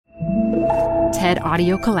TED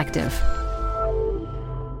Audio Collective.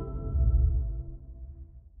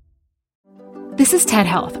 This is TED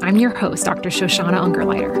Health. I'm your host, Dr. Shoshana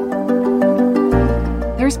Ungerleider.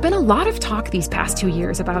 There's been a lot of talk these past 2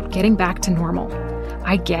 years about getting back to normal.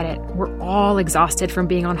 I get it. We're all exhausted from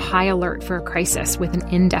being on high alert for a crisis with an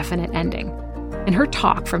indefinite ending. In her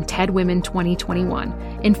talk from TED Women 2021,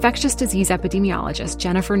 infectious disease epidemiologist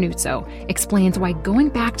Jennifer Nuzzo explains why going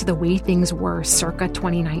back to the way things were circa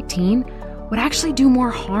 2019 would actually do more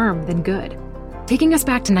harm than good. Taking us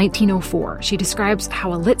back to 1904, she describes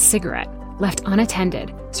how a lit cigarette, left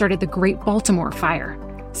unattended, started the Great Baltimore Fire,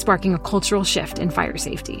 sparking a cultural shift in fire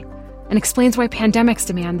safety, and explains why pandemics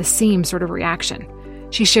demand the same sort of reaction.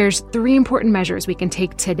 She shares 3 important measures we can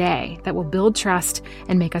take today that will build trust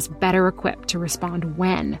and make us better equipped to respond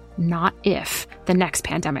when, not if, the next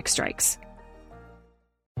pandemic strikes.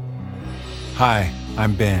 Hi,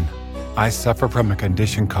 I'm Ben. I suffer from a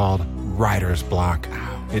condition called writer's block.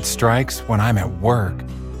 It strikes when I'm at work.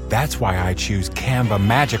 That's why I choose Canva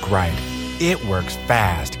Magic Write. It works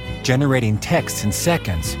fast, generating texts in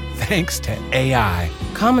seconds, thanks to AI.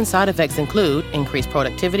 Common side effects include increased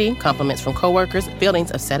productivity, compliments from coworkers,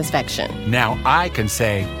 feelings of satisfaction. Now I can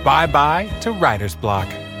say bye-bye to writer's block.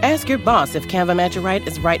 Ask your boss if Canva Magic Write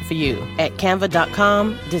is right for you at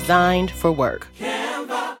canva.com, designed for work.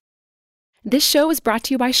 Canva. This show is brought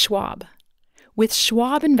to you by Schwab. With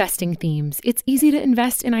Schwab investing themes, it's easy to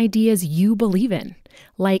invest in ideas you believe in,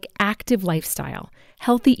 like active lifestyle,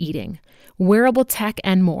 healthy eating, wearable tech,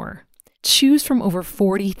 and more. Choose from over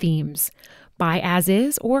 40 themes. Buy as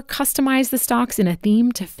is or customize the stocks in a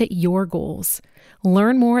theme to fit your goals.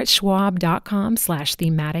 Learn more at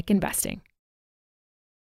schwab.com/thematic investing.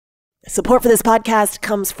 Support for this podcast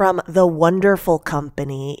comes from The Wonderful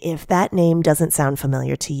Company. If that name doesn't sound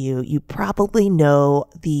familiar to you, you probably know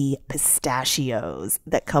the pistachios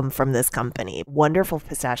that come from this company. Wonderful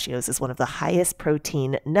Pistachios is one of the highest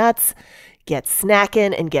protein nuts. Get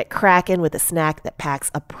snacking and get cracking with a snack that packs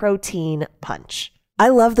a protein punch. I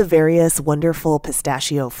love the various wonderful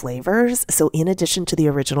pistachio flavors. So in addition to the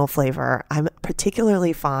original flavor, I'm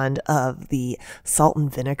particularly fond of the salt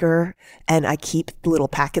and vinegar, and I keep little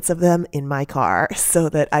packets of them in my car so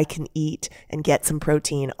that I can eat and get some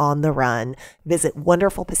protein on the run. Visit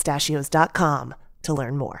wonderfulpistachios.com to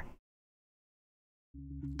learn more.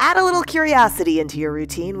 Add a little curiosity into your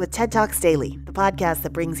routine with TED Talks Daily, the podcast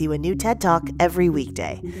that brings you a new TED Talk every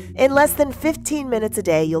weekday. In less than 15 minutes a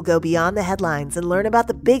day, you'll go beyond the headlines and learn about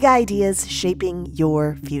the big ideas shaping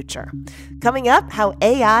your future. Coming up, how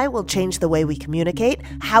AI will change the way we communicate,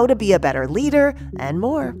 how to be a better leader, and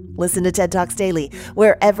more. Listen to TED Talks Daily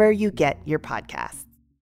wherever you get your podcasts.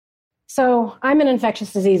 So I'm an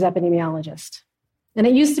infectious disease epidemiologist. And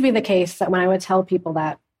it used to be the case that when I would tell people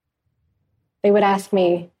that, they would ask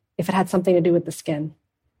me if it had something to do with the skin.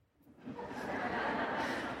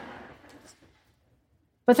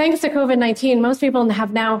 But thanks to COVID-19, most people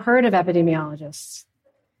have now heard of epidemiologists.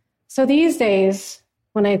 So these days,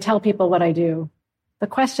 when I tell people what I do, the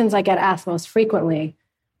questions I get asked most frequently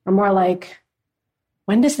are more like,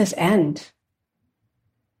 when does this end?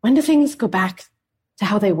 When do things go back to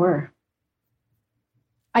how they were?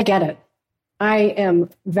 I get it. I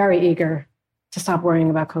am very eager to stop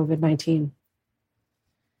worrying about COVID-19.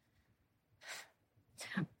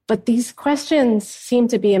 But these questions seem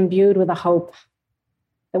to be imbued with a hope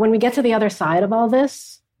that when we get to the other side of all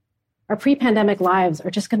this, our pre-pandemic lives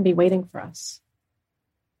are just going to be waiting for us.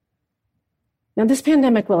 Now, this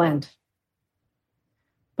pandemic will end,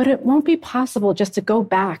 but it won't be possible just to go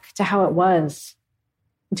back to how it was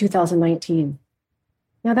in 2019.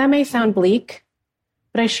 Now, that may sound bleak,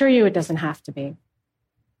 but I assure you it doesn't have to be.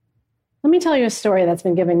 Let me tell you a story that's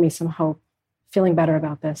been giving me some hope, feeling better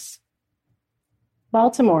about this.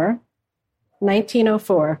 Baltimore,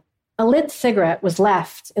 1904, a lit cigarette was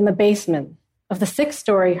left in the basement of the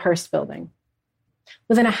 6-story Hearst building.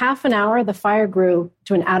 Within a half an hour, the fire grew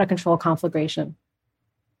to an out-of-control conflagration.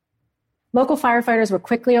 Local firefighters were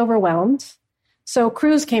quickly overwhelmed, so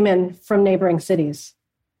crews came in from neighboring cities.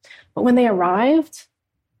 But when they arrived,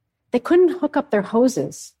 they couldn't hook up their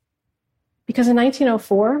hoses because in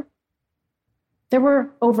 1904, there were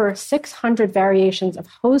over 600 variations of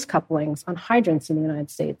hose couplings on hydrants in the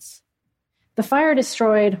United States. The fire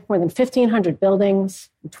destroyed more than 1,500 buildings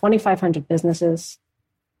and 2,500 businesses.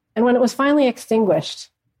 And when it was finally extinguished,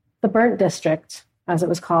 the burnt district, as it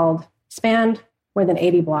was called, spanned more than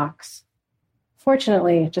 80 blocks.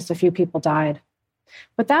 Fortunately, just a few people died.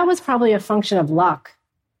 But that was probably a function of luck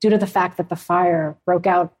due to the fact that the fire broke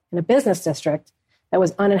out in a business district that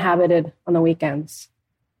was uninhabited on the weekends.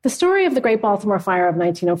 The story of the Great Baltimore Fire of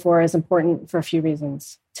 1904 is important for a few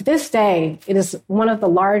reasons. To this day, it is one of the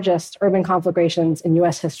largest urban conflagrations in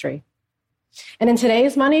U.S. history. And in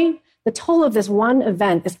today's money, the toll of this one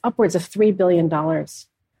event is upwards of $3 billion.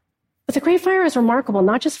 But the Great Fire is remarkable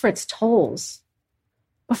not just for its tolls,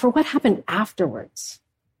 but for what happened afterwards.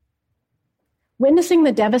 Witnessing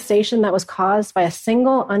the devastation that was caused by a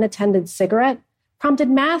single unattended cigarette prompted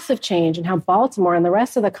massive change in how Baltimore and the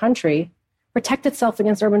rest of the country protect itself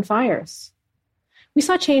against urban fires. We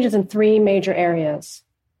saw changes in three major areas.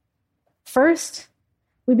 First,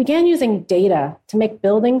 we began using data to make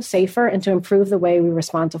buildings safer and to improve the way we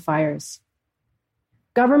respond to fires.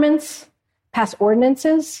 Governments passed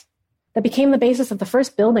ordinances that became the basis of the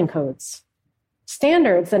first building codes,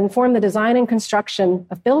 standards that inform the design and construction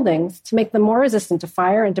of buildings to make them more resistant to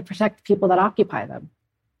fire and to protect people that occupy them.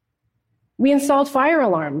 We installed fire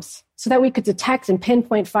alarms so that we could detect and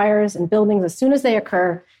pinpoint fires in buildings as soon as they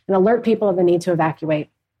occur and alert people of the need to evacuate.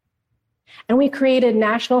 And we created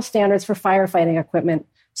national standards for firefighting equipment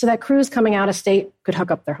so that crews coming out of state could hook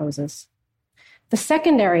up their hoses. The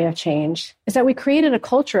second area of change is that we created a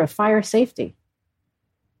culture of fire safety.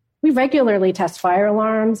 We regularly test fire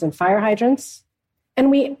alarms and fire hydrants, and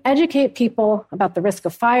we educate people about the risk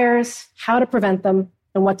of fires, how to prevent them,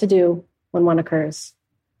 and what to do when one occurs.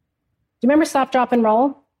 Do you remember Stop, Drop, and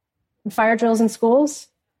Roll and fire drills in schools?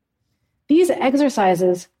 These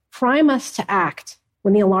exercises prime us to act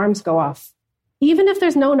when the alarms go off. Even if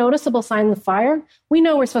there's no noticeable sign of fire, we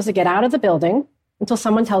know we're supposed to get out of the building until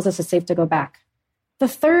someone tells us it's safe to go back. The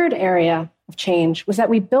third area of change was that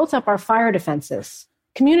we built up our fire defenses.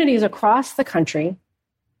 Communities across the country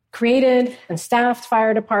created and staffed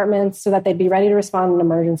fire departments so that they'd be ready to respond in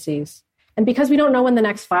emergencies. And because we don't know when the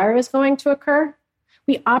next fire is going to occur,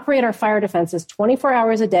 we operate our fire defenses 24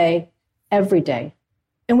 hours a day, every day.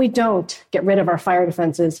 And we don't get rid of our fire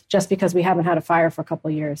defenses just because we haven't had a fire for a couple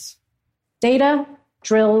of years. Data,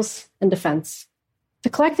 drills, and defense. The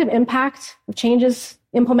collective impact of changes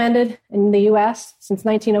implemented in the U.S. since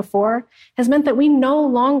 1904 has meant that we no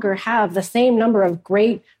longer have the same number of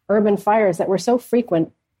great urban fires that were so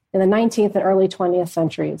frequent in the 19th and early 20th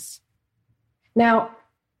centuries. Now,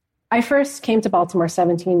 I first came to Baltimore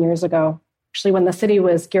 17 years ago, actually when the city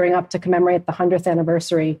was gearing up to commemorate the 100th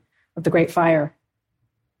anniversary of the Great Fire.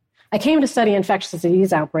 I came to study infectious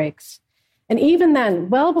disease outbreaks. And even then,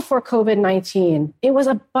 well before COVID-19, it was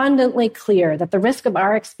abundantly clear that the risk of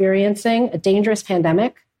our experiencing a dangerous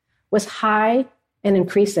pandemic was high and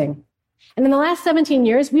increasing. And in the last 17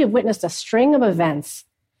 years, we have witnessed a string of events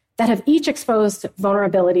that have each exposed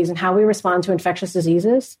vulnerabilities in how we respond to infectious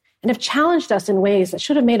diseases and have challenged us in ways that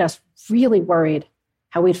should have made us really worried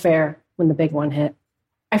how we'd fare when the big one hit.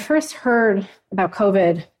 I first heard about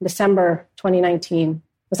COVID in December 2019. I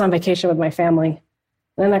was on vacation with my family.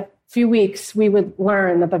 And in a few weeks, we would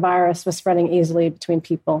learn that the virus was spreading easily between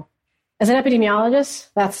people. As an epidemiologist,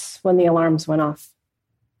 that's when the alarms went off.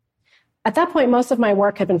 At that point, most of my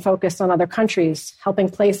work had been focused on other countries, helping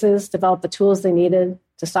places develop the tools they needed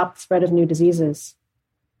to stop the spread of new diseases.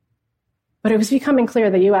 But it was becoming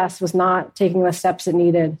clear the U.S. was not taking the steps it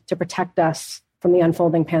needed to protect us from the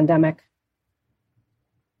unfolding pandemic.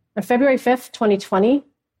 On February 5th, 2020,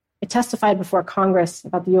 I testified before Congress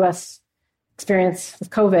about the U.S. experience with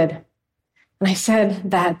COVID. And I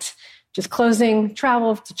said that just closing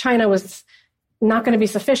travel to China was not going to be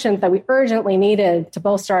sufficient, that we urgently needed to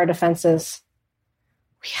bolster our defenses.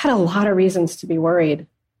 We had a lot of reasons to be worried.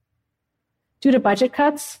 Due to budget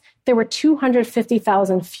cuts, there were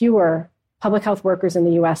 250,000 fewer public health workers in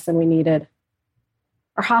the U.S. than we needed.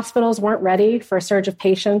 Our hospitals weren't ready for a surge of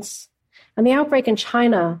patients, and the outbreak in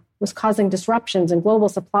China was causing disruptions in global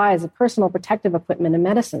supplies of personal protective equipment and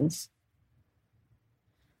medicines.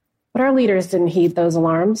 But our leaders didn't heed those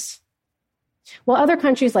alarms. While other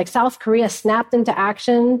countries like South Korea snapped into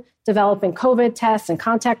action, developing COVID tests and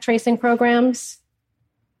contact tracing programs,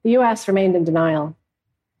 the U.S. remained in denial.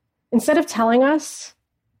 Instead of telling us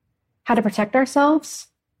how to protect ourselves,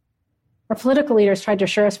 our political leaders tried to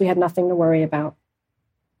assure us we had nothing to worry about.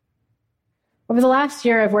 Over the last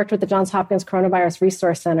year, I've worked with the Johns Hopkins Coronavirus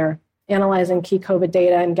Resource Center, analyzing key COVID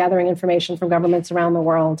data and gathering information from governments around the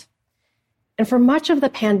world. And for much of the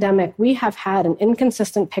pandemic, we have had an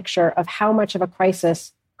inconsistent picture of how much of a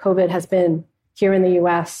crisis COVID has been here in the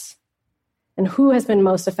U.S. and who has been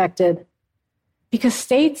most affected, because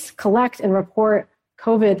states collect and report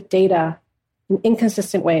COVID data in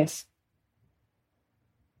inconsistent ways.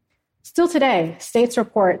 Still today, states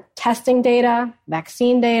report testing data,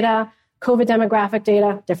 vaccine data, COVID demographic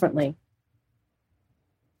data differently.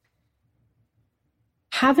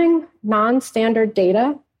 Having non-standard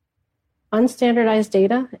data, unstandardized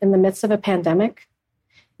data in the midst of a pandemic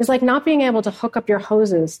is like not being able to hook up your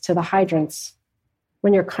hoses to the hydrants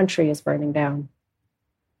when your country is burning down.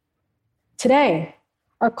 Today,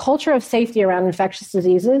 our culture of safety around infectious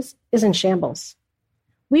diseases is in shambles.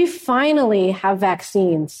 We finally have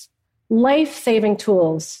vaccines, life-saving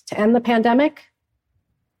tools to end the pandemic.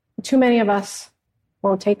 Too many of us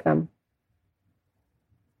won't take them.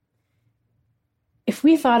 If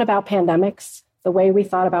we thought about pandemics the way we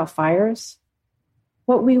thought about fires,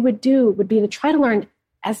 what we would do would be to try to learn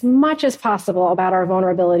as much as possible about our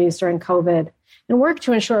vulnerabilities during COVID and work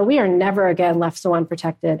to ensure we are never again left so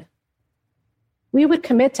unprotected. We would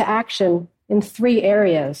commit to action in 3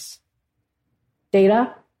 areas: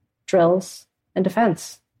 data, drills, and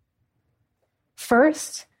defense.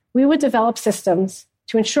 First, we would develop systems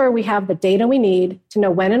to ensure we have the data we need to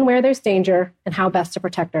know when and where there's danger and how best to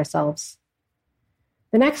protect ourselves.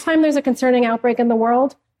 The next time there's a concerning outbreak in the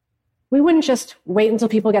world, we wouldn't just wait until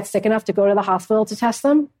people get sick enough to go to the hospital to test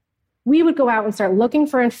them. We would go out and start looking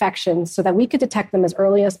for infections so that we could detect them as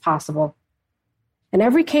early as possible. In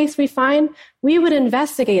every case we find, we would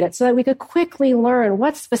investigate it so that we could quickly learn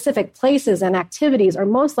what specific places and activities are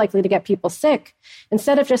most likely to get people sick,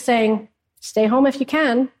 instead of just saying, stay home if you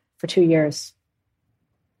can, for 2 years.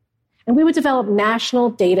 And we would develop national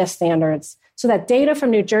data standards so that data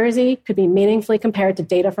from New Jersey could be meaningfully compared to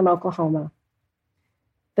data from Oklahoma.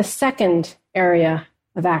 The second area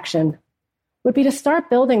of action would be to start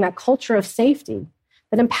building that culture of safety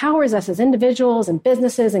that empowers us as individuals and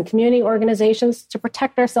businesses and community organizations to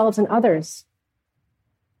protect ourselves and others.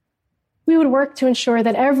 We would work to ensure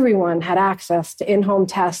that everyone had access to in-home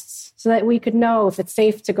tests so that we could know if it's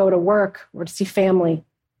safe to go to work or to see family.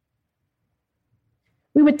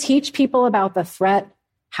 We would teach people about the threat,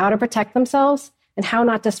 how to protect themselves, and how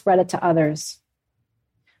not to spread it to others.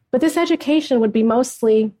 But this education would be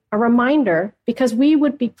mostly a reminder because we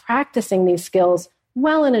would be practicing these skills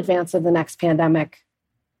well in advance of the next pandemic.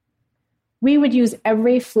 We would use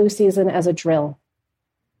every flu season as a drill.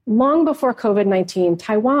 Long before COVID-19,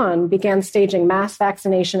 Taiwan began staging mass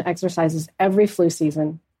vaccination exercises every flu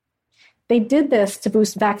season. They did this to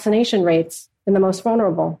boost vaccination rates in the most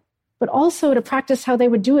vulnerable, but also to practice how they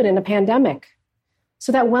would do it in a pandemic,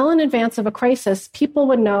 so that well in advance of a crisis, people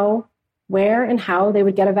would know where and how they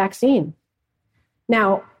would get a vaccine.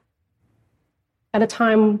 Now, at a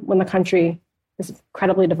time when the country is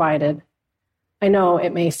incredibly divided, I know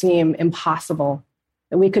it may seem impossible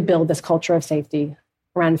that we could build this culture of safety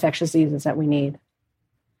around infectious diseases that we need.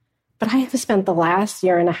 But I have spent the last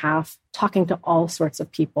year and a half talking to all sorts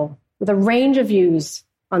of people with a range of views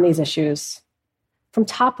on these issues, from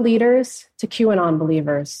top leaders to QAnon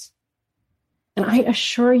believers. And I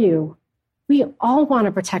assure you, we all want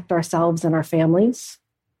to protect ourselves and our families,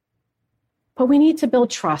 but we need to build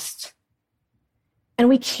trust. And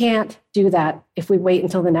we can't do that if we wait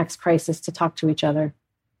until the next crisis to talk to each other.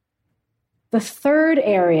 The third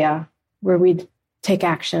area where we'd take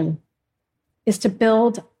action is to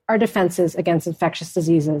build our defenses against infectious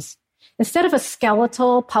diseases. Instead of a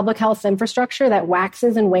skeletal public health infrastructure that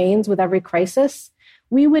waxes and wanes with every crisis,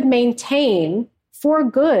 we would maintain, for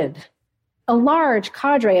good, a large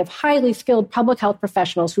cadre of highly skilled public health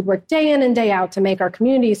professionals who work day in and day out to make our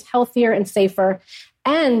communities healthier and safer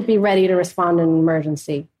and be ready to respond in an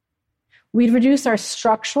emergency. We'd reduce our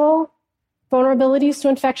structural vulnerabilities to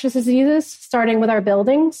infectious diseases, starting with our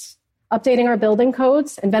buildings, updating our building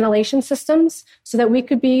codes and ventilation systems so that we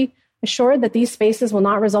could be assured that these spaces will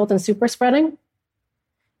not result in super spreading.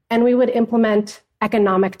 And we would implement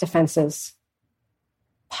economic defenses,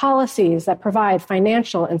 policies that provide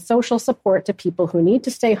financial and social support to people who need to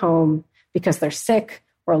stay home because they're sick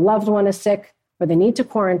or a loved one is sick or they need to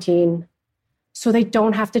quarantine, so they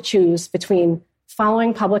don't have to choose between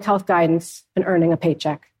following public health guidance and earning a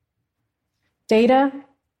paycheck. Data,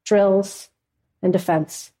 drills, and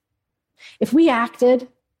defense. If we acted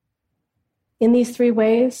in these 3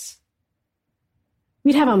 ways,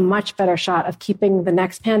 we'd have a much better shot of keeping the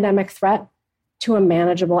next pandemic threat to a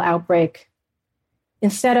manageable outbreak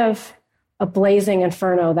instead of a blazing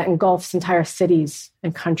inferno that engulfs entire cities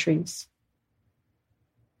and countries.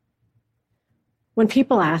 When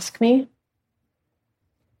people ask me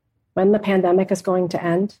when the pandemic is going to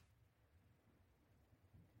end,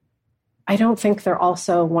 I don't think they're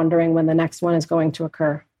also wondering when the next one is going to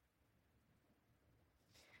occur.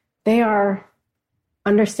 They are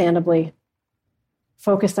understandably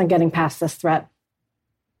focused on getting past this threat.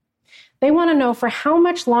 They want to know, for how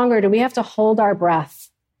much longer do we have to hold our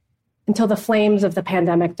breath until the flames of the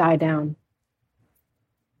pandemic die down?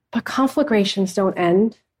 But conflagrations don't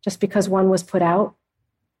end just because one was put out.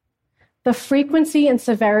 The frequency and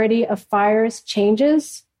severity of fires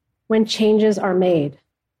changes when changes are made.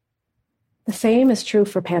 The same is true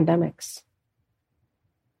for pandemics.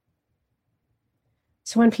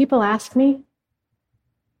 So when people ask me,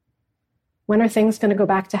 when are things going to go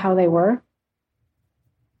back to how they were?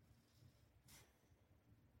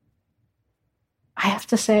 I have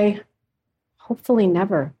to say, hopefully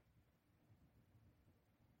never.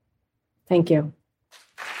 Thank you.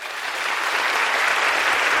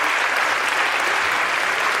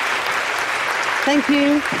 Thank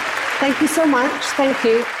you. Thank you so much. Thank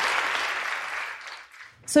you.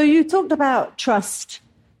 So you talked about trust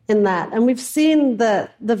in that, and we've seen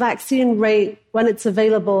that the vaccine rate, when it's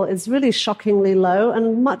available, is really shockingly low,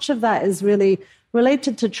 and much of that is really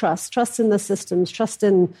related to trust in the systems, trust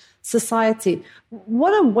in society.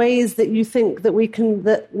 What are ways that you think that we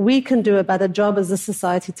can do a better job as a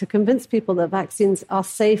society to convince people that vaccines are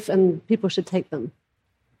safe and people should take them?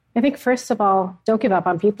 I think, first of all, don't give up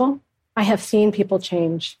on people. I have seen people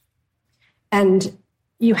change. And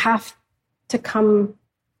you have to come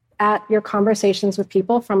at your conversations with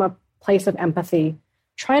people from a place of empathy.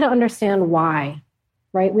 Try to understand why,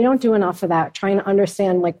 right? We don't do enough of that, trying to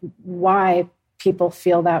understand why people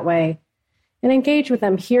feel that way and engage with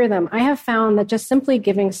them, hear them. I have found that just simply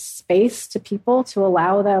giving space to people to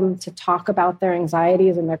allow them to talk about their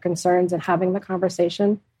anxieties and their concerns and having the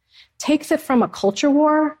conversation takes it from a culture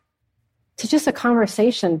war to just a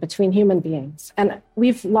conversation between human beings. And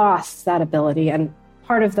we've lost that ability. And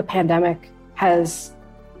part of the pandemic has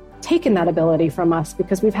taken that ability from us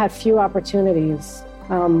because we've had few opportunities.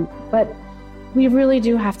 But we really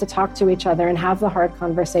do have to talk to each other and have the hard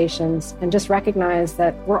conversations and just recognize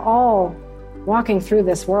that we're all walking through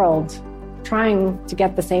this world trying to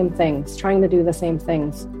get the same things, trying to do the same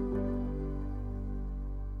things.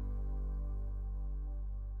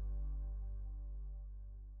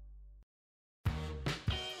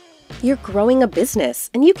 You're growing a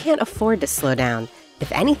business, and you can't afford to slow down.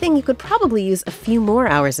 If anything, you could probably use a few more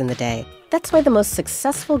hours in the day. That's why the most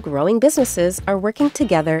successful growing businesses are working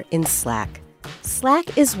together in Slack.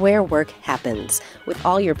 Slack is where work happens, with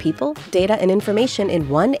all your people, data, and information in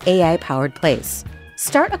one AI-powered place.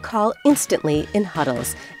 Start a call instantly in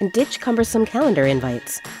huddles and ditch cumbersome calendar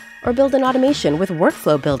invites. Or build an automation with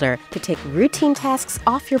Workflow Builder to take routine tasks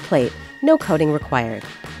off your plate, no coding required.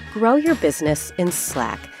 Grow your business in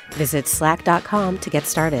Slack. Visit slack.com to get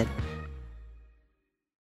started.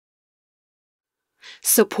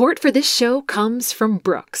 Support for this show comes from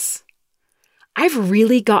Brooks. I've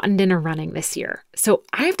really gotten into running this year, so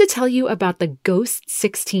I have to tell you about the Ghost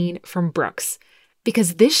 16 from Brooks,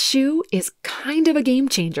 because this shoe is kind of a game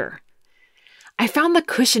changer. I found the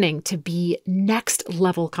cushioning to be next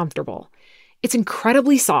level comfortable. It's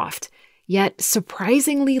incredibly soft, yet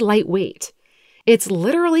surprisingly lightweight. It's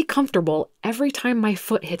literally comfortable every time my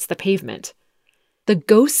foot hits the pavement. The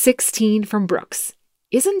Ghost 16 from Brooks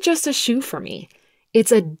isn't just a shoe for me.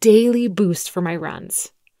 It's a daily boost for my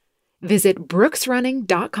runs. Visit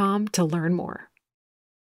brooksrunning.com to learn more.